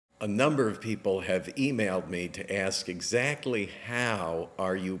A number of people have emailed me to ask exactly how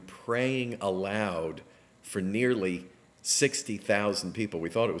are you praying aloud for nearly 60,000 people. We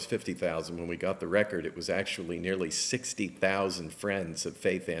thought it was 50,000 when we got the record. It was actually nearly 60,000 friends of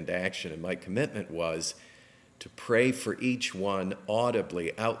Faith and Action. And my commitment was to pray for each one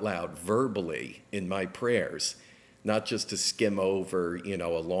audibly, out loud, verbally in my prayers, not just to skim over, a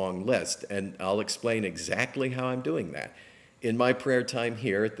long list. And I'll explain exactly how I'm doing that. In my prayer time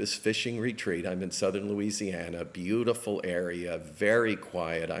here at this fishing retreat, I'm in southern Louisiana, beautiful area, very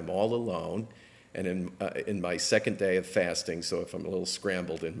quiet. I'm all alone, and in my second day of fasting, so if I'm a little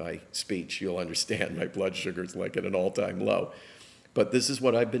scrambled in my speech, you'll understand my blood sugar's like at an all-time low. But this is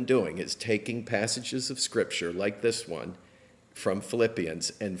what I've been doing, is taking passages of Scripture like this one from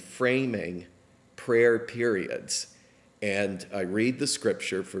Philippians and framing prayer periods. And I read the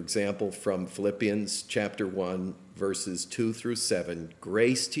Scripture, for example, from Philippians chapter 1, verses 2 through 7.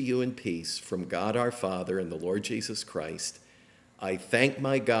 Grace to you and peace from God our Father and the Lord Jesus Christ. I thank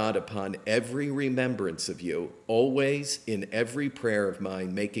my God upon every remembrance of you, always in every prayer of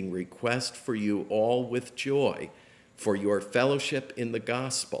mine, making request for you all with joy, for your fellowship in the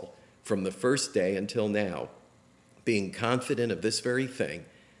gospel from the first day until now, being confident of this very thing,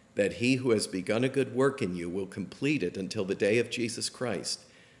 that he who has begun a good work in you will complete it until the day of Jesus Christ.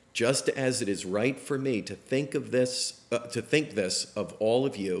 Just as it is right for me to think this of all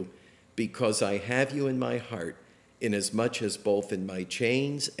of you, because I have you in my heart, inasmuch as both in my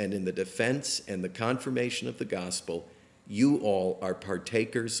chains and in the defense and the confirmation of the gospel, you all are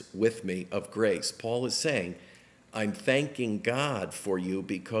partakers with me of grace. Paul is saying, I'm thanking God for you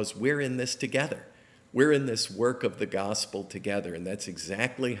because we're in this together. We're in this work of the gospel together, and that's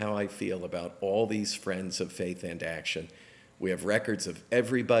exactly how I feel about all these friends of Faith and Action. We have records of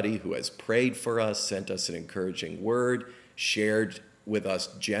everybody who has prayed for us, sent us an encouraging word, shared with us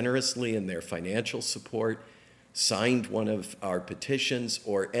generously in their financial support, signed one of our petitions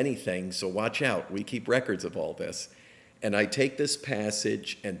or anything, so watch out. We keep records of all this. And I take this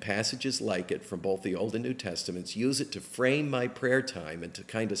passage and passages like it from both the Old and New Testaments, use it to frame my prayer time and to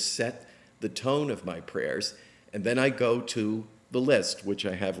kind of set the tone of my prayers, and then I go to the list, which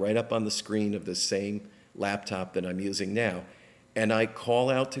I have right up on the screen of the same laptop that I'm using now, and I call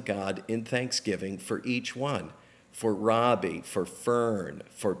out to God in thanksgiving for each one, for Robbie, for Fern,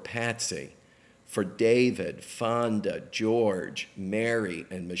 for Patsy, for David, Fonda, George, Mary,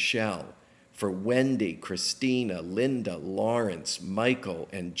 and Michelle, for Wendy, Christina, Linda, Lawrence, Michael,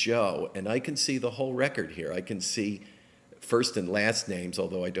 and Joe, and I can see the whole record here. I can see first and last names,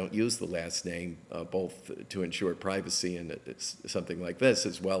 although I don't use the last name, both to ensure privacy and something like this,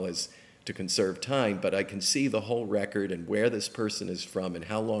 as well as to conserve time, but I can see the whole record and where this person is from and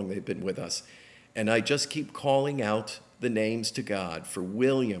how long they've been with us. And I just keep calling out the names to God for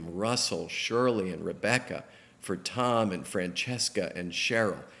William, Russell, Shirley, and Rebecca, for Tom and Francesca and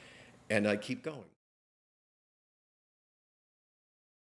Cheryl, and I keep going.